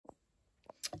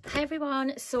Hi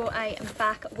everyone, so I am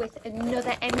back with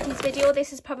another Empties video.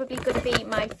 This is probably going to be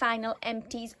my final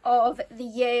Empties of the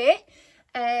year.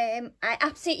 I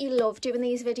absolutely love doing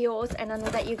these videos and I know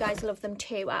that you guys love them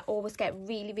too. I always get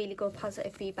really good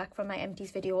positive feedback from my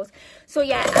Empties videos. So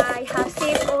yeah, I have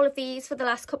saved all of these for the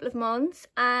last couple of months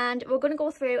and we're going to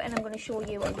go through and I'm going to show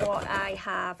you what I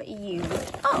have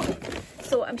used.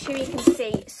 So I'm sure you can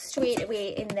see straight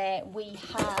away in there we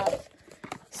have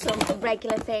some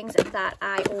regular things that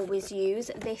I always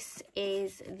use. This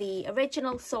is the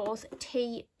original sauce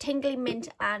tingly mint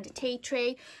and tea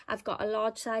tree. I've got a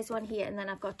large size one here and then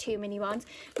I've got two mini ones.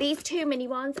 These two mini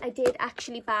ones I did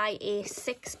actually buy a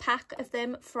 6-pack of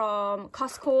them from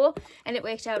Costco and it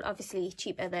worked out obviously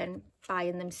cheaper than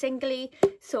buying them singly,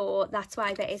 so that's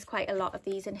why there is quite a lot of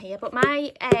these in here. But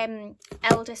my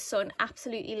eldest son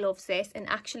absolutely loves this, and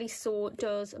actually so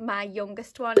does my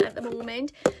youngest one at the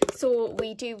moment. So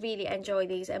we do really enjoy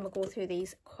these and we'll go through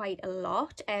these quite a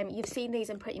lot. You've seen these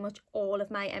in pretty much all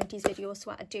of my Empties videos,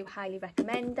 so I do highly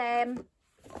recommend them.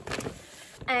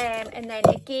 And then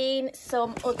again,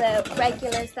 some other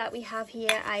regulars that we have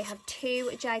here. I have two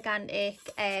gigantic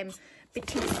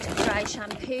Batiste dry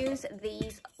shampoos.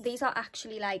 These are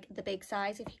actually like the big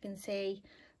size, if you can see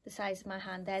the size of my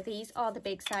hand there. These are the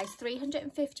big size,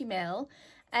 350ml.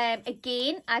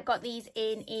 Again, I got these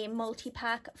in a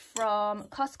multi-pack from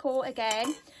Costco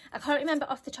again. I can't remember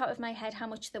off the top of my head how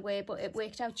much they were, but it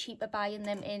worked out cheaper buying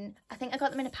them in, I think I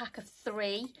got them in a pack of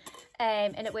 3,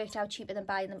 and it worked out cheaper than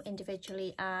buying them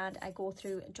individually. And I go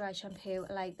through dry shampoo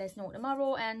like there's no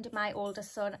tomorrow, and my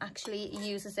oldest son actually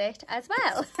uses it as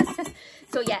well.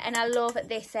 So yeah, and I love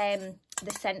this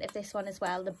the scent of this one as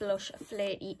well, the blush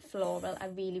flirty floral. I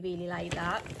really like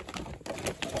that.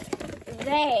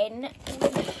 Then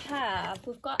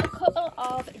we've got a couple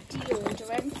of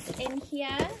deodorants in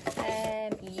here.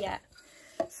 Yeah,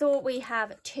 so we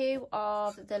have 2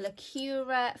 of the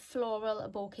Lacura Floral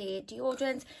Bouquet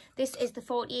deodorants. This is the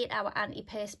 48-hour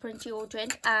antiperspirant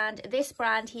deodorant, and this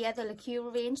brand here, the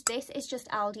Lacura range, this is just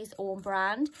Aldi's own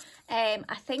brand.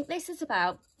 I think this is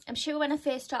about, I'm sure when I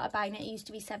first started buying it, it used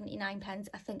to be 79p.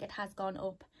 I think it has gone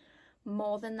up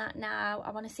more than that now.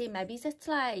 I want to say maybe it's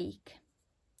like,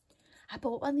 I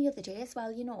bought one the other day as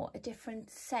well, you know, a different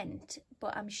scent,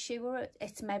 but I'm sure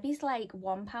it's maybe like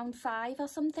 £1.5 or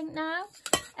something now.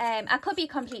 I could be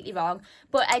completely wrong,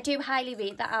 but I do highly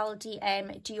rate the Aldi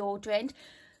deodorant.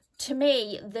 To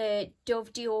me, the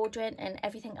Dove deodorant and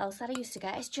everything else that I used to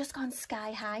get, it's just gone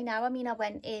sky high now. I mean, I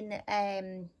went in,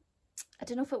 I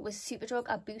don't know if it was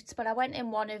Superdrug or Boots, but I went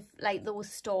in one of like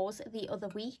those stores the other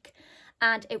week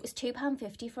and it was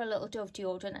 £2.50 for a little Dove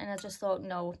deodorant, and I just thought,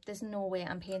 no, there's no way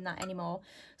I'm paying that anymore.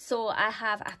 So I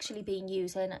have actually been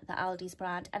using the Aldi's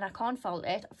brand and I can't fault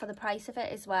it for the price of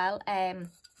it as well. And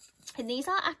these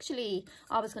are actually,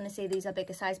 I was going to say these are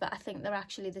bigger size, but I think they're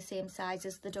actually the same size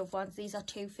as the Dove ones. These are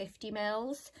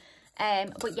 250ml.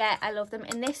 But yeah, I love them,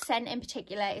 and this scent in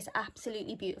particular is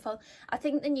absolutely beautiful. I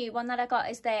think the new one that I got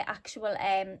is their actual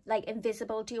like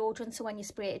invisible deodorant, so when you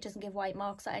spray it doesn't give white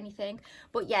marks or anything.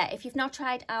 But yeah, if you've not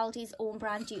tried Aldi's own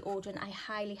brand deodorant, I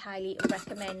highly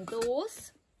recommend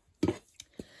those.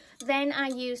 Then I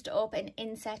used up an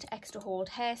Inset Extra Hold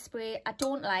hairspray. I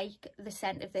don't like the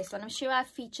scent of this one. I'm sure I've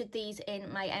featured these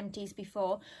in my Empties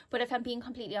before, but if I'm being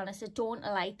completely honest, I don't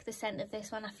like the scent of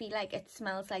this one. I feel like it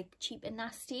smells like cheap and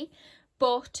nasty,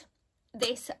 but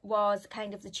this was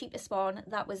kind of the cheapest one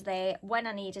that was there when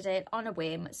I needed it on a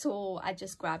whim, so I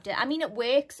just grabbed it. I mean, it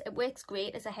works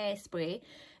great as a hairspray.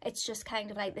 It's just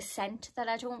kind of like the scent that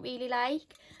I don't really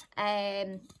like.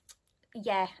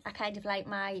 Yeah, I kind of like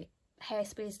my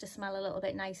hairsprays to smell a little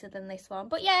bit nicer than this one,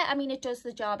 but yeah, I mean, it does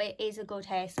the job. It is a good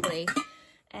hairspray.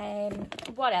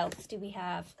 What else do we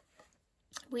have?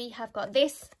 We have got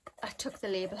this. I took the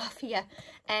label off here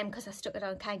because I stuck it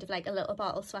on kind of like a little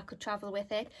bottle so I could travel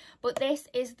with it, but this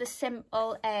is the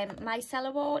simple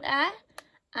micellar water,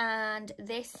 and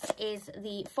this is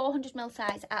the 400ml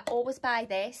size. I always buy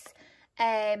this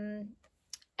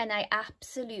and I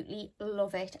absolutely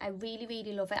love it. I really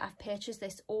love it. I've purchased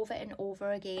this over and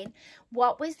over again.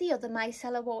 What was the other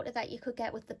micellar water that you could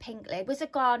get with the pink lid? Was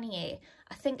it Garnier?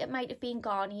 I think it might have been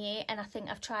Garnier, and I think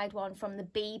I've tried one from the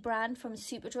B brand from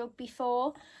Superdrug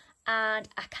before. and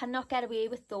I cannot get away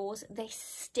with those. They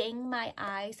sting my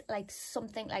eyes like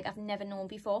something like I've never known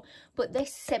before. But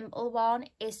this simple one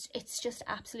it's just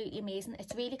absolutely amazing.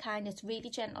 It's really kind, it's really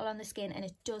gentle on the skin, and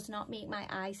it does not make my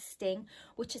eyes sting,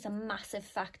 which is a massive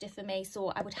factor for me. So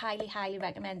I would highly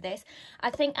recommend this.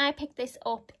 I think I picked this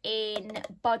up in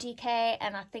body care,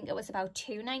 and I think it was about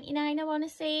 £2.99, I want to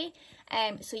say.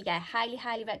 So yeah,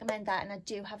 highly recommend that. And I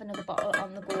do have another bottle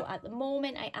on the go at the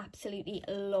moment. I absolutely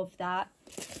love that.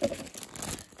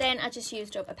 Then I just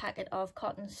used up a packet of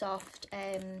Cotton Soft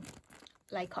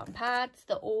like cotton pads,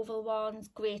 the oval ones,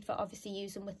 great for obviously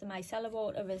using with the micellar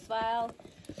water as well.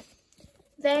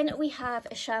 Then we have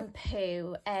a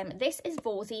shampoo. This is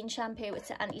Vosine shampoo. It's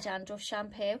an anti-dandruff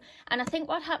shampoo, and I think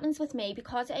what happens with me,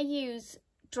 because I use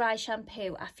dry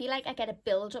shampoo, I feel like I get a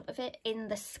build up of it in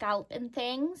the scalp and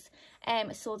things,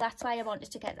 so that's why I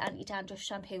wanted to get the anti-dandruff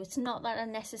shampoo. It's not that I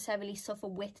necessarily suffer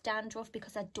with dandruff,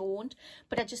 because I don't,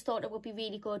 but I just thought it would be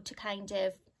really good to kind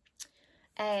of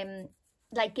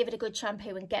like give it a good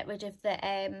shampoo and get rid of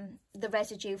the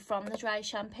residue from the dry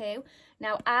shampoo.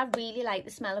 Now I really like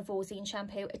the smell of Vosine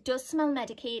shampoo. It does smell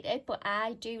medicated, but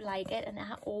I do like it, and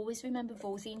I always remember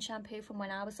Vosine shampoo from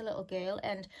when I was a little girl,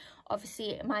 and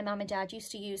obviously my mum and dad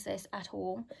used to use this at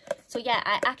home. So yeah,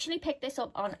 I actually picked this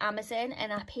up on Amazon,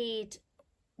 and I paid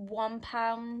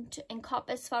 £1 in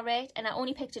coppers for it, and I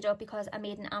only picked it up because I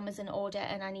made an Amazon order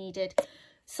and I needed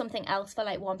something else for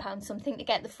like £1 something to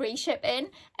get the free shipping,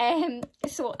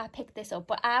 so I picked this up.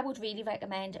 But I would really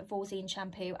recommend Vosine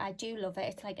shampoo. I do love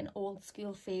it. It's like an old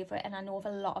school favourite, and I know of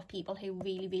a lot of people who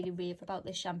really rave about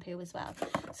this shampoo as well,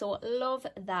 so love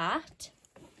that.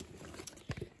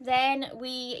 Then we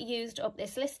used up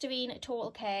this Listerine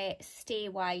Total Care Stay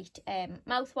White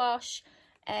mouthwash.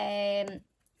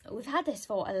 We've had this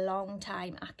for a long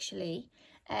time actually,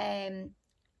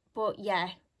 but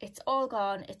yeah, it's all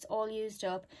gone, it's all used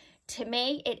up. To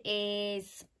me, it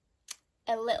is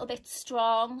a little bit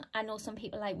strong. I know some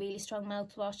people like really strong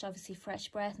mouthwash, obviously Fresh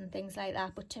Breath and things like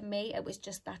that, but to me it was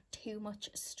just that too much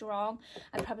strong.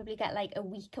 I'd probably get like a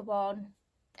weaker one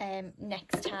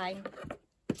next time.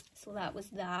 So that was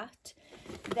that.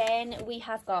 Then we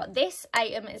have got, this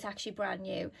item is actually brand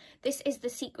new. This is the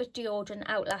Secret Deodorant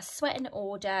Outlast Sweat and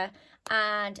Odour,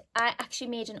 and I actually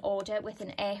made an order with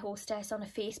an air hostess on a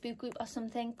Facebook group or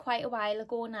something quite a while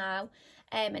ago now,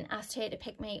 and asked her to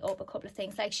pick me up a couple of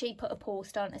things. Like, she put a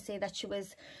post on to say that she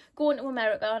was going to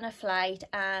America on a flight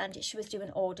and she was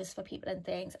doing orders for people and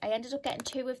things. I ended up getting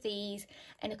 2 of these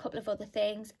and a couple of other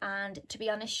things, and to be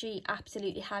honest, she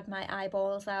absolutely had my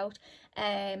eyeballs out.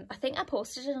 I think I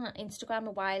posted it on Instagram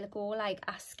a while ago, like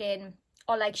asking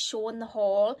or like showing the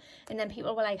haul, and then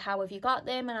people were like, how have you got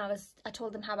them? And I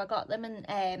told them how I got them,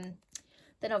 and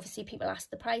then obviously people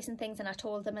asked the price and things, and I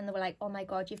told them, and they were like, oh my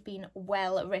god, you've been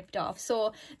well ripped off.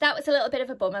 So that was a little bit of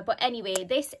a bummer, but anyway,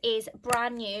 this is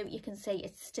brand new. You can see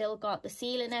it's still got the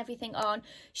seal and everything on.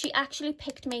 She actually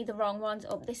picked me the wrong ones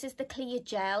up. This is the clear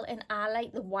gel, and I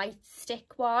like the white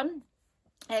stick one,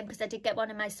 because I did get one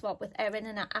in my swap with Erin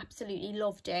and I absolutely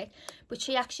loved it, but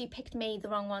she actually picked me the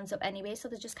wrong ones up anyway, so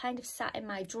they just kind of sat in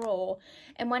my drawer,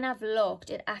 and when I've looked,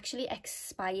 it actually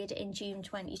expired in June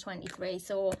 2023,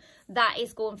 so that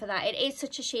is going for that. It is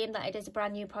such a shame that it is a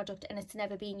brand new product and it's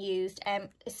never been used,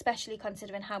 especially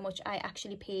considering how much I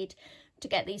actually paid to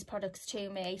get these products to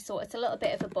me, so it's a little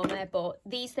bit of a bummer, but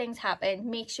these things happen.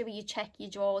 Make sure you check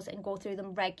your drawers and go through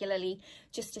them regularly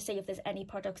just to see if there's any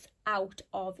products out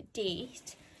of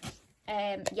date.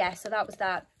 Yeah, so that was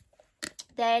that.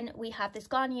 Then we have this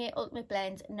Garnier Ultimate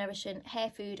Blends Nourishing Hair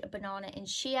Food Banana and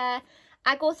Shea.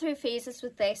 I go through phases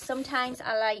with this. Sometimes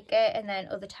I like it and then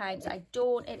other times I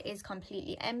don't. It is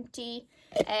completely empty.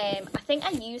 I think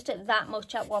I used it that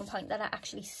much at one point that I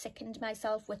actually sickened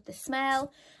myself with the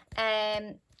smell.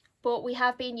 But we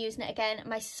have been using it again.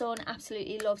 My son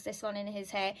absolutely loves this one in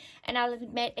his hair, and I'll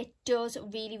admit it does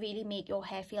really make your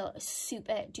hair feel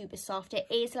super duper soft. It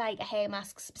is like a hair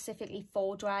mask specifically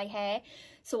for dry hair,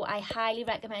 so I highly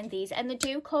recommend these. And they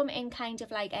do come in kind of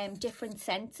like different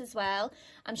scents as well.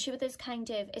 I'm sure there's kind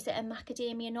of, is it a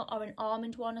macadamia nut or an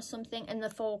almond one or something, and they're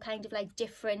for kind of like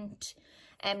different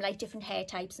hair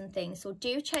types and things, so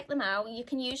do check them out. You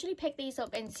can usually pick these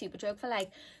up in Superdrug for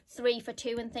like 3 for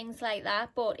 £2 and things like that,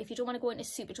 but if you don't want to go into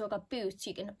Superdrug or Boots,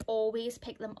 you can always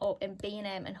pick them up in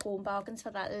B&M and Home Bargains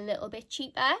for that little bit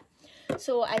cheaper.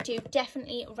 So I do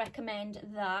definitely recommend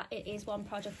that. It is one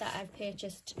product that I've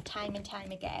purchased time and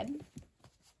time again.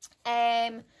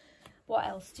 What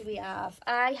else do we have?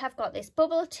 I have got this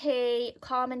Bubble Tea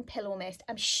Calming Pillow Mist.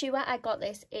 I'm sure I got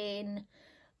this in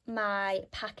my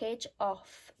package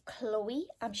off Chloe.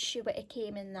 I'm sure it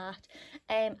came in that.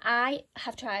 I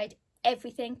have tried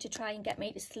everything to try and get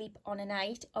me to sleep on a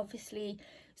night. Obviously,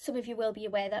 some of you will be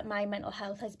aware that my mental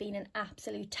health has been in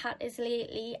absolute tatters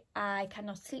lately. I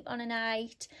cannot sleep on a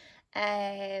night.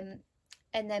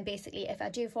 And then basically if I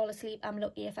do fall asleep, I'm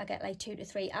lucky if I get like 2 to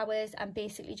 3 hours. I'm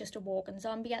basically just a walking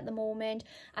zombie at the moment.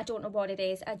 I don't know what it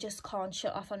is. I just can't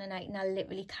shut off on a night, and I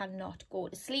literally cannot go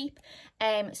to sleep.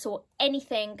 So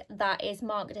anything that is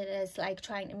marketed as like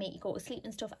trying to make you go to sleep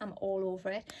and stuff, I'm all over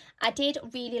it. I did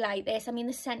really like this. I mean,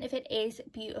 the scent of it is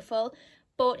beautiful.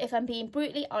 But if I'm being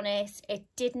brutally honest, it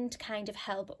didn't kind of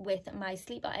help with my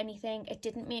sleep or anything. It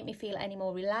didn't make me feel any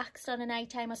more relaxed on a night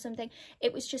time or something.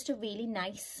 It was just a really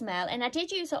nice smell. And I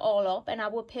did use it all up, and I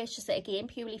would purchase it again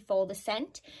purely for the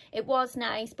scent. It was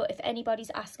nice, but if anybody's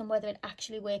asking whether it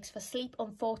actually works for sleep,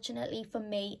 unfortunately for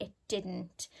me, it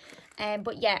didn't.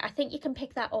 But yeah, I think you can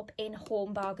pick that up in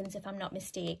Home Bargains if I'm not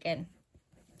mistaken.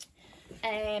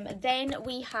 Then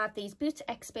we have these Boots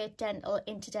Expert Dental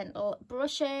Interdental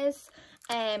brushes.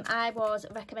 I was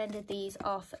recommended these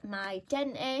off my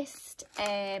dentist,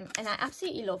 and I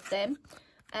absolutely love them.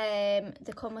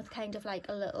 They come with kind of like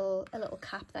a little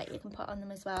cap that you can put on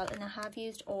them as well, and I have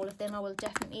used all of them. I will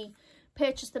definitely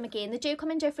purchase them again. They do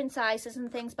come in different sizes and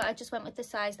things, but I just went with the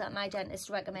size that my dentist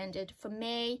recommended for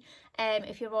me.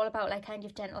 If you're all about like kind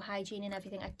of dental hygiene and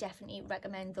everything, I definitely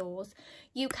recommend those.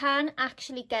 You can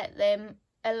actually get them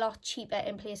a lot cheaper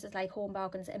in places like Home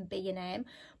Bargains and B&M,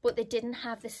 but they didn't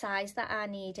have the size that I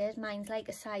needed. Mine's like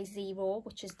a size 0,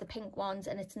 which is the pink ones,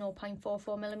 and it's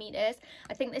 0.44 millimeters.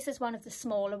 I think this is one of the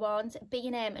smaller ones.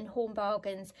 B&M and Home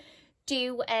Bargains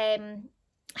do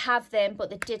have them,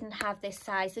 but they didn't have this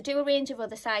size. They do a range of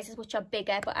other sizes which are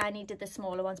bigger, but I needed the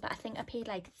smaller ones. But I think I paid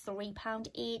like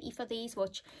 £3.80 for these,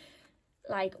 which,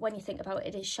 like, when you think about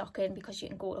it, it is shocking, because you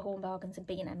can go to Home Bargains and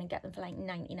B&M and get them for like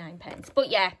 99p. But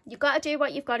yeah, you've got to do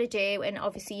what you've got to do, and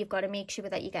obviously you've got to make sure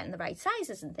that you're getting the right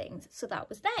sizes and things. So that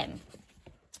was them.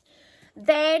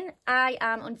 Then I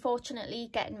am unfortunately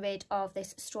getting rid of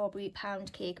this strawberry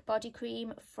pound cake body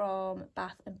cream from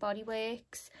Bath and Body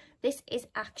Works. This is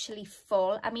actually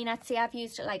full. I mean, I'd say I've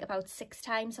used it like about 6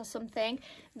 times or something.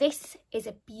 This is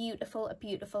a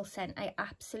beautiful scent. I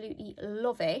absolutely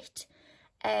love it.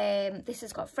 This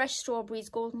has got fresh strawberries,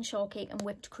 golden shortcake and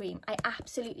whipped cream. I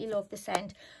absolutely love the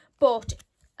scent, but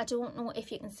I don't know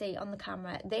if you can see on the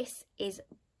camera, this is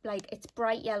like, it's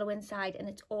bright yellow inside and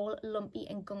it's all lumpy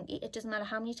and gunky. It doesn't matter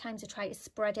how many times I try to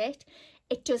spread it,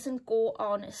 it doesn't go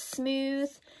on smooth.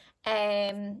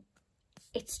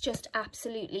 It's just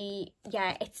absolutely,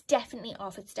 yeah, it's definitely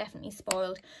off. It's definitely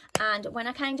spoiled. And when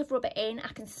I kind of rub it in, I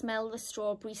can smell the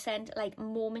strawberry scent like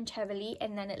momentarily,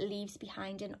 and then it leaves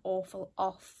behind an awful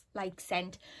off like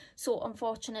scent. So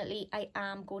unfortunately, I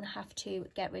am going to have to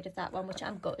get rid of that one, which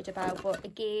I'm gutted about. But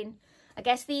again, I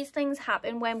guess these things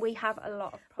happen when we have a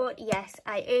lot of products. But yes,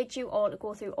 I urge you all to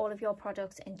go through all of your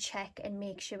products and check and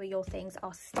make sure your things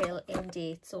are still in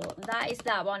date. So that is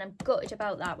that one. I'm gutted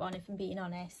about that one, if I'm being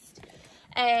honest.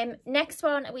 Next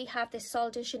one, we have this Sol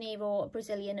de Janeiro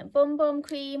Brazilian Bum Bum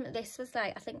Cream. This was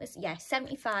like, I think this, yeah,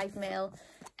 75ml.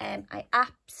 I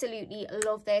absolutely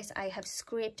love this. I have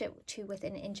scraped it to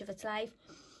within an inch of its life.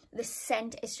 The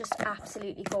scent is just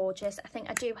absolutely gorgeous. I think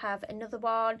I do have another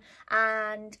one,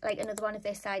 and like another one of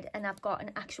this side, and I've got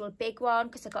an actual big one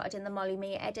because I got it in the Molly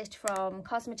May edit from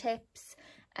Cosmetips.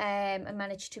 I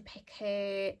managed to pick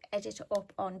her edit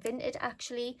up on Vinted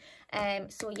actually.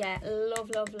 So yeah, love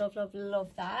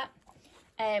that.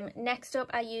 Next up,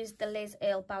 I used the Liz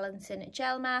Earle Balancing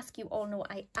Gel Mask. You all know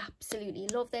I absolutely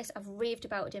love this. I've raved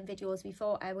about it in videos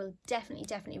before. I will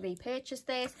definitely repurchase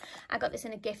this. I got this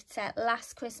in a gift set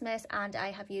last Christmas, and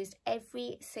I have used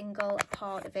every single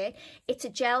part of it. It's a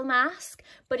gel mask,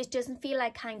 but it doesn't feel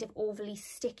like kind of overly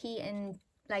sticky and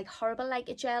like horrible like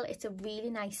a gel. It's a really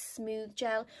nice smooth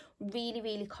gel,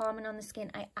 really calming on the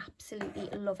skin. I absolutely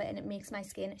love it, and it makes my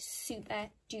skin super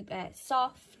duper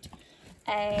soft.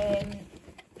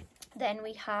 Then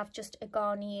we have just a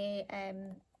Garnier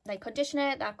like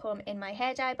conditioner that come in my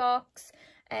hair dye box.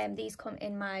 These come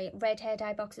in my red hair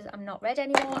dye boxes. I'm not red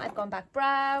anymore, I've gone back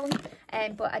brown,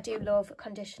 but I do love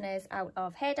conditioners out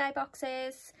of hair dye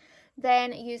boxes.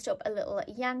 Then used up a little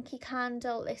Yankee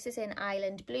candle. This is in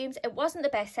Island Blooms. It wasn't the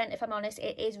best scent, if I'm honest.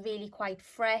 It is really quite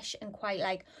fresh and quite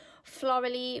like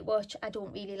florally, which I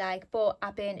don't really like, but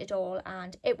I burnt it all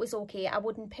and it was okay. I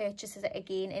wouldn't purchase it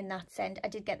again in that scent. I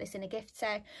did get this in a gift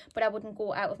set, but I wouldn't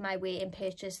go out of my way and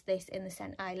purchase this in the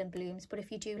scent Island Blooms. But if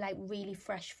you do like really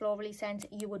fresh florally scent,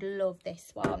 you would love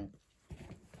this one.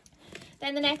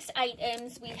 Then the next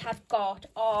items we have got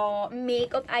are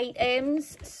makeup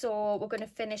items. So we're going to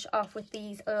finish off with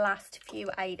these last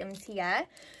few items here.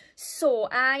 So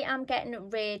I am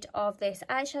getting rid of this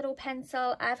eyeshadow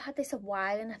pencil. I've had this a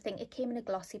while and I think it came in a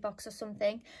glossy box or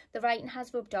something. The writing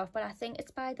has rubbed off, but I think it's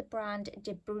by the brand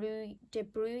De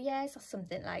Bruyers or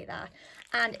something like that.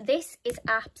 And this is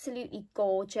absolutely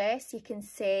gorgeous. You can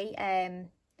see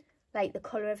like the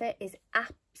colour of it is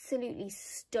absolutely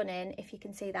stunning, if you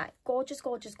can see that. Gorgeous,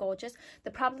 gorgeous, gorgeous.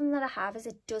 The problem that I have is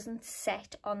it doesn't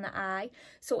set on the eye,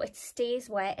 so it stays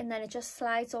wet and then it just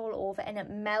slides all over and it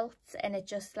melts and it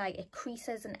just like it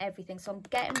creases and everything. So I'm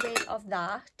getting rid of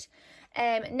that.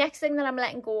 Next thing that I'm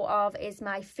letting go of is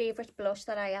my favourite blush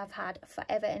that I have had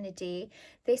forever and a day.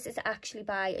 This is actually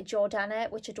by Jordana,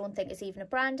 which I don't think is even a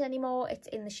brand anymore. It's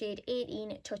in the shade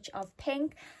 18 Touch of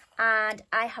Pink. And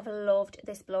I have loved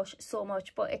this blush so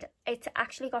much, but it's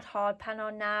actually got hard pan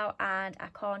on now and I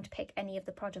can't pick any of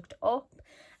the product up.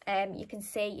 You can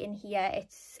see in here,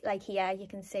 it's like here, you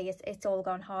can see it's all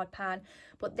gone hard pan,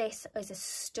 but this is a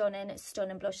stunning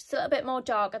blush. It's a little bit more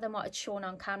darker than what it's shown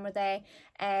on camera there.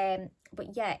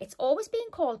 But yeah, it's always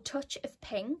been called Touch of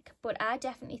Pink, but I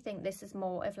definitely think this is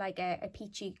more of like a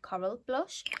peachy coral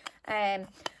blush.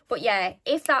 But yeah,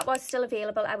 if that was still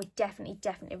available, I would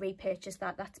definitely repurchase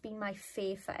that. That's been my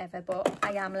fave forever, but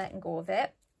I am letting go of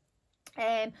it.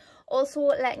 Also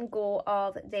letting go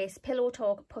of this Pillow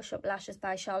Talk Push Up Lashes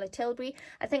by Charlotte Tilbury.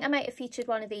 I think I might have featured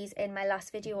one of these in my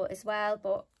last video as well,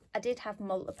 but I did have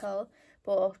multiple.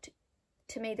 But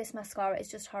to me, this mascara is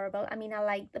just horrible. I mean, I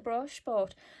like the brush,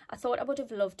 but I thought I would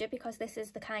have loved it because this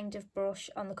is the kind of brush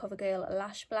on the CoverGirl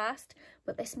Lash Blast.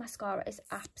 But this mascara is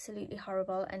absolutely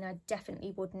horrible and I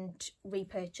definitely wouldn't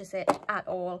repurchase it at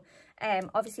all.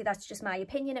 Obviously, that's just my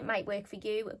opinion. It might work for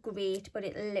you, great, but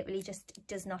it literally just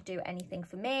does not do anything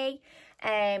for me.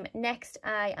 Next,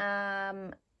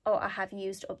 I have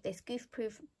used up this Goof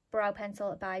Proof brow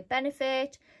pencil by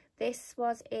Benefit. This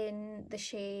was in the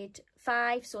shade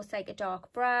 5, so it's like a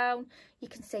dark brown. You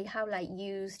can see how like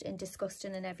used and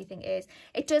disgusting and everything is.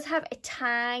 It does have a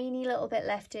tiny little bit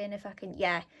left in, if I can,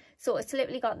 yeah. So it's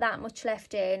literally got that much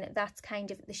left in. That's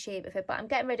kind of the shape of it, but I'm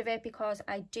getting rid of it because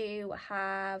I do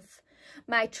have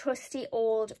my trusty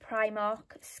old Primark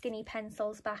skinny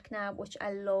pencils back now, which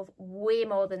I love way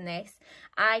more than this.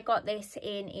 I got this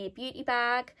in a beauty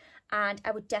bag and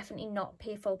I would definitely not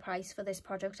pay full price for this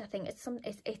product. I think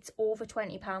it's over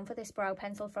 £20 for this brow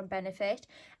pencil from Benefit.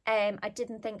 I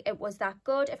didn't think it was that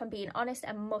good, if I'm being honest.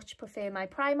 I much prefer my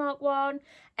Primark one,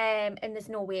 and there's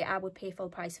no way I would pay full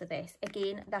price for this.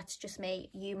 Again, that's just me.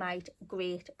 You might,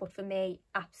 great, but for me,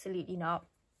 absolutely not.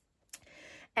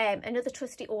 Another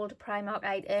trusty old Primark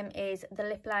item is the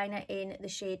lip liner in the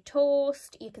shade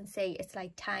Toast. You can see it's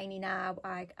like tiny now.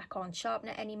 I can't sharpen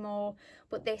it anymore,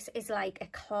 but this is like a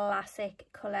classic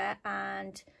colour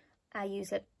and I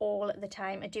use it all the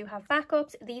time. I do have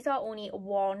backups. These are only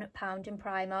 £1 in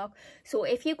Primark. So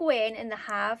if you go in and they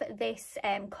have this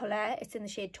colour, it's in the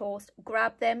shade Toast,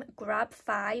 grab them, grab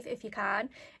 5 if you can,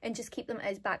 and just keep them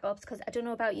as backups, because I don't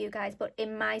know about you guys, but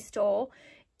in my store,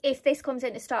 if this comes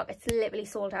into stock, it's literally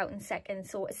sold out in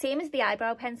seconds. So same as the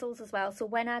eyebrow pencils as well. So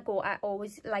when I go, I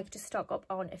always like to stock up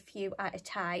on a few at a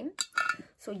time.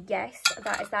 So yes,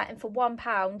 that is that. And for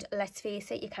 £1, let's face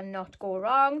it, you cannot go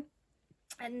wrong.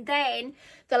 And then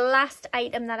the last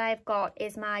item that I've got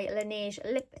is my Laneige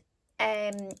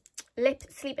lip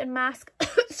sleeping mask.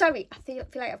 Sorry, I feel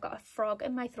like I've got a frog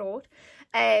in my throat.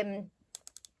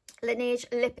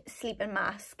 Laneige lip sleeping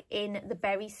mask in the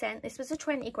berry scent. This was a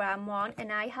 20-gram one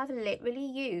and I have literally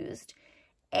used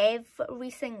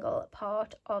every single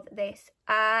part of this.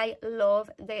 I love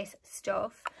this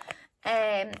stuff.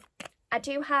 I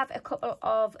do have a couple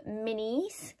of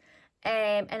minis,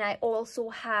 and I also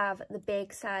have the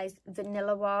big size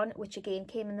vanilla one, which again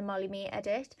came in the Molly May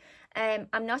edit.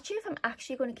 I'm not sure if I'm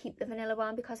actually going to keep the vanilla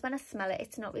one because when I smell it,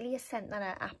 it's not really a scent that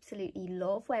I absolutely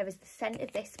love, whereas the scent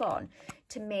of this one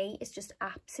to me is just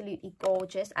absolutely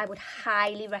gorgeous. I would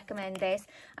highly recommend this.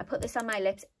 I put this on my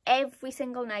lips every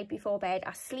single night before bed.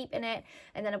 I sleep in it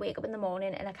and then I wake up in the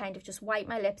morning and I kind of just wipe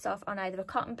my lips off on either a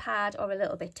cotton pad or a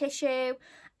little bit tissue,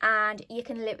 and you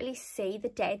can literally see the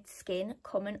dead skin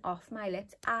coming off my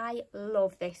lips. I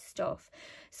love this stuff.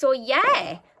 So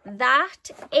yeah, that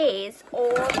is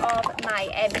all of my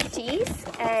empties.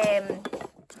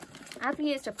 I've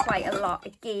used up quite a lot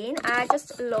again. I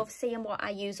just love seeing what I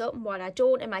use up and what I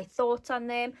don't and my thoughts on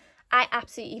them. I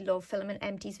absolutely love filming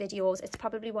Empties videos. It's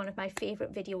probably one of my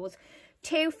favourite videos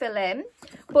to film.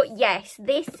 But yes,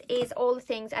 this is all the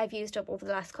things I've used up over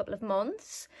the last couple of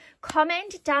months.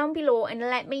 Comment down below and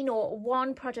let me know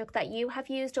one product that you have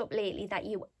used up lately that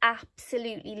you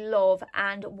absolutely love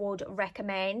and would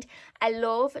recommend. I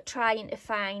love trying to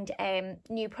find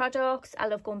new products. I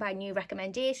love going by new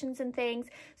recommendations and things.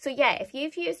 So yeah, if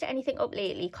you've used anything up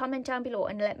lately, comment down below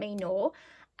and let me know.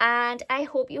 And I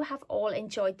hope you have all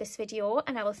enjoyed this video,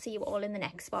 and I will see you all in the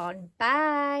next one.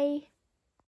 Bye.